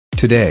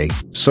Today,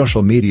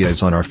 social media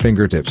is on our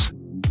fingertips.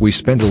 We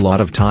spend a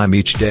lot of time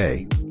each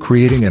day,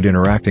 creating and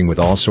interacting with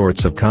all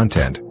sorts of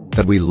content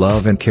that we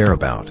love and care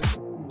about.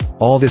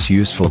 All this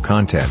useful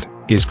content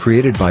is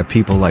created by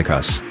people like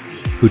us,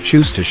 who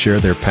choose to share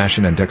their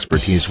passion and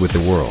expertise with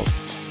the world.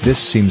 This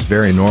seems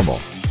very normal,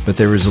 but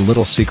there is a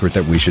little secret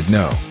that we should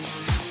know.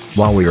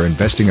 While we are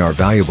investing our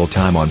valuable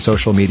time on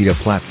social media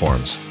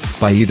platforms,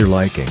 by either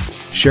liking,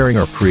 sharing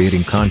or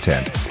creating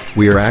content,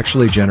 we are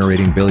actually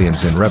generating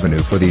billions in revenue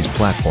for these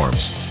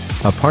platforms,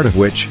 a part of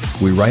which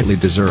we rightly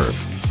deserve.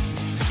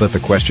 But the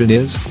question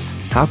is,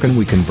 how can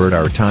we convert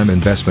our time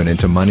investment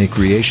into money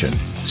creation,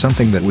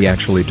 something that we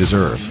actually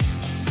deserve?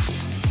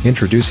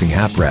 Introducing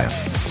Hapramp.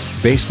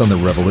 Based on the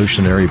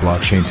revolutionary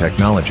blockchain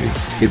technology,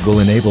 it will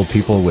enable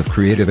people with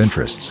creative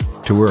interests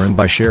to earn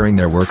by sharing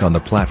their work on the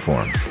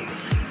platform.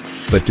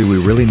 But do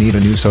we really need a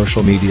new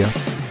social media?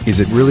 Is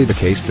it really the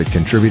case that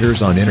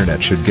contributors on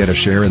internet should get a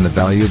share in the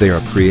value they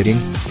are creating?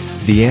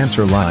 The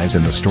answer lies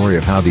in the story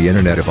of how the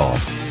internet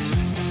evolved.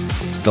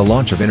 The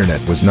launch of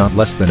internet was not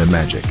less than a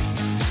magic.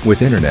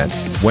 With internet,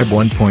 Web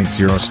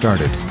 1.0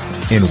 started.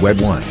 In Web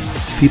 1,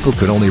 people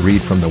could only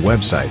read from the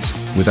websites,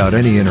 without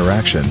any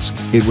interactions.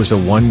 It was a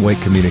one-way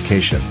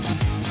communication.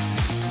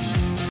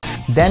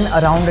 Then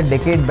around a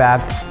decade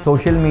back,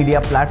 social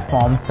media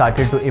platforms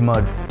started to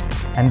emerge,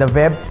 and the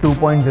Web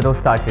 2.0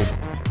 started.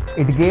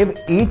 It gave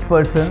each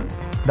person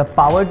the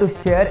power to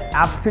share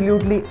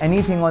absolutely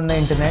anything on the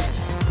internet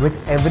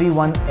with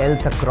everyone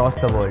else across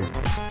the world.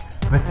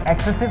 With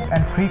excessive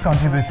and free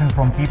contribution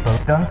from people,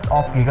 tons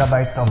of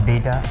gigabytes of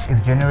data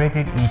is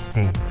generated each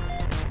day.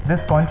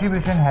 This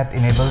contribution has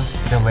enabled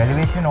the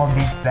valuation of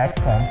these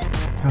platforms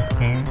to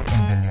scale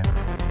in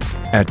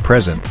billions. At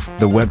present,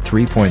 the Web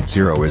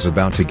 3.0 is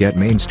about to get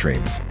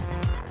mainstream.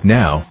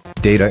 Now,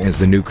 data is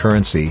the new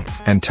currency,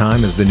 and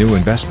time is the new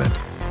investment.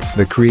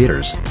 The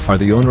creators are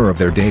the owner of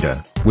their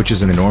data, which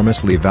is an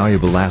enormously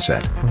valuable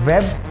asset.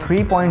 Web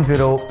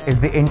 3.0 is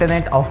the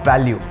internet of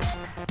value,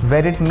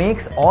 where it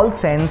makes all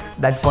sense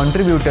that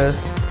contributors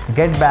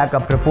get back a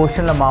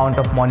proportional amount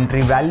of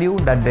monetary value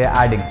that they're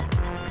adding.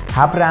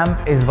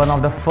 Hapramp is one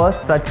of the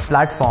first such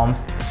platforms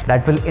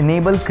that will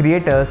enable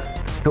creators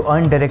to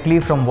earn directly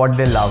from what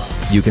they love.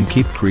 You can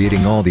keep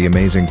creating all the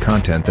amazing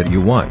content that you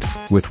want,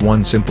 with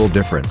one simple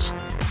difference.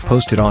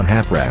 Post it on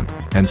Hapramp,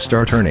 and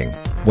start earning,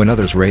 when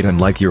others rate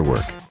and like your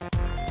work.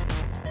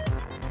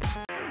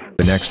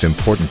 The next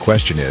important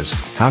question is,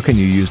 how can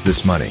you use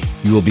this money?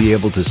 You will be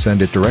able to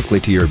send it directly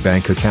to your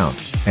bank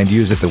account, and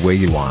use it the way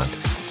you want.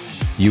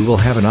 You will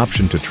have an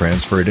option to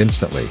transfer it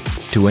instantly,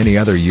 to any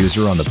other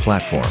user on the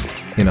platform,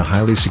 in a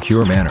highly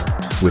secure manner,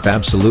 with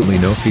absolutely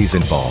no fees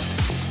involved.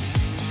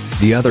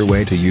 The other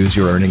way to use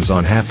your earnings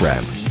on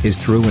Hapramp is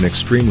through an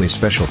extremely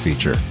special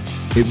feature.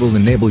 It will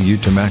enable you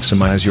to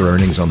maximize your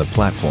earnings on the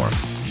platform.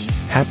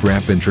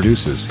 Hapramp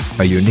introduces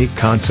a unique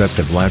concept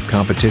of live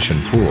competition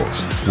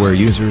pools, where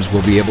users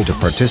will be able to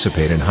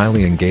participate in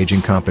highly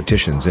engaging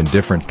competitions in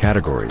different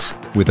categories,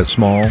 with a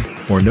small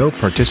or no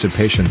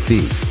participation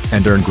fee,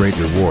 and earn great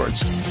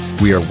rewards.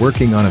 We are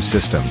working on a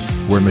system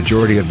where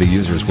majority of the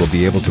users will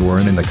be able to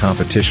earn in the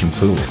competition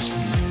pools.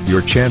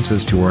 Your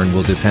chances to earn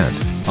will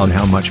depend on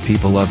how much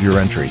people love your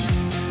entry.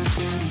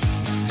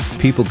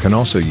 People can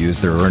also use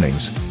their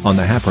earnings on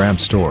the Hapramp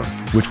store,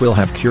 which will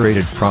have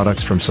curated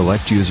products from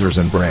select users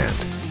and brand.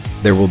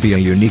 There will be a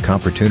unique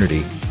opportunity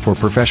for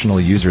professional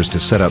users to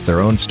set up their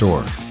own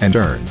store and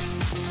earn.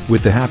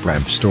 With the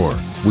Hapramp store,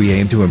 we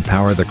aim to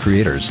empower the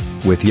creators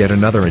with yet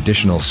another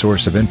additional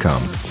source of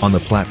income on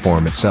the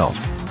platform itself.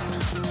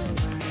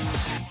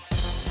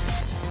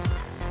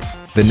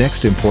 The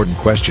next important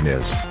question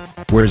is,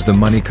 where's the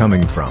money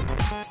coming from?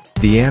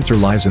 The answer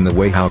lies in the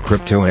way how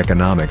crypto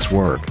economics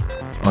work.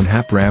 On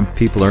Hapramp,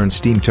 people earn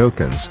Steam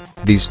tokens.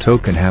 These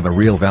tokens have a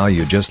real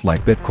value just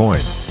like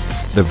Bitcoin.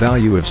 The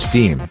value of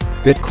Steam,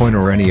 Bitcoin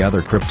or any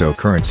other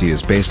cryptocurrency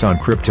is based on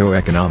crypto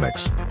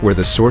economics, where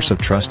the source of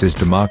trust is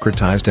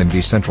democratized and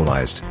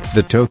decentralized.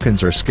 The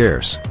tokens are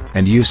scarce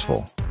and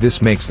useful.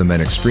 This makes them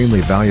an extremely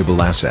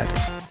valuable asset.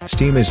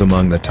 Steam is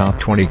among the top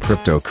 20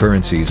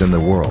 cryptocurrencies in the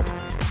world.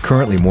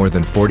 Currently more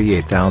than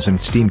 48,000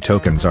 Steam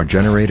tokens are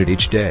generated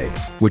each day,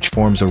 which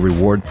forms a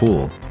reward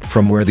pool,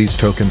 from where these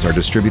tokens are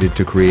distributed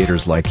to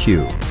creators like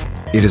you.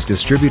 It is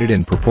distributed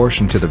in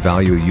proportion to the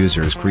value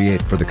users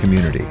create for the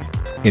community.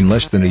 In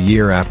less than a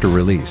year after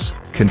release,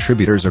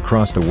 contributors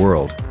across the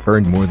world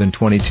earned more than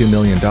 $22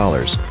 million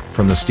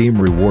from the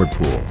Steam reward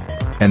pool.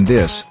 And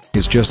this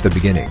is just the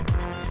beginning.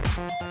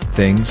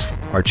 Things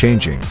are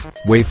changing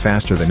way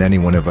faster than any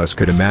one of us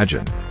could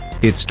imagine.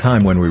 It's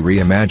time when we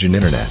reimagine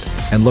internet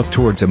and look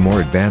towards a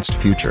more advanced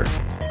future.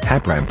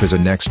 Hapramp is a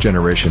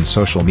next-generation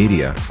social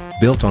media,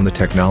 built on the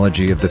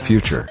technology of the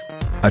future.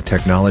 A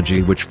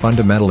technology which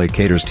fundamentally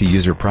caters to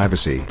user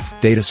privacy,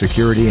 data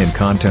security and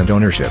content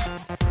ownership.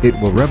 It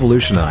will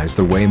revolutionize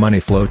the way money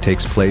flow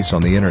takes place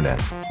on the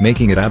internet,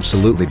 making it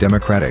absolutely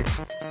democratic,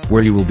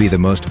 where you will be the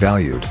most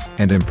valued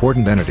and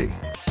important entity.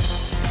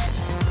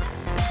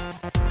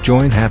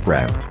 Join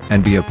Hapramp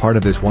and be a part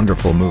of this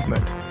wonderful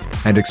movement.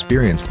 and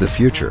experience the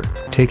future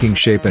taking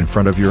shape in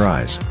front of your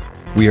eyes.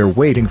 We are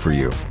waiting for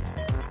you.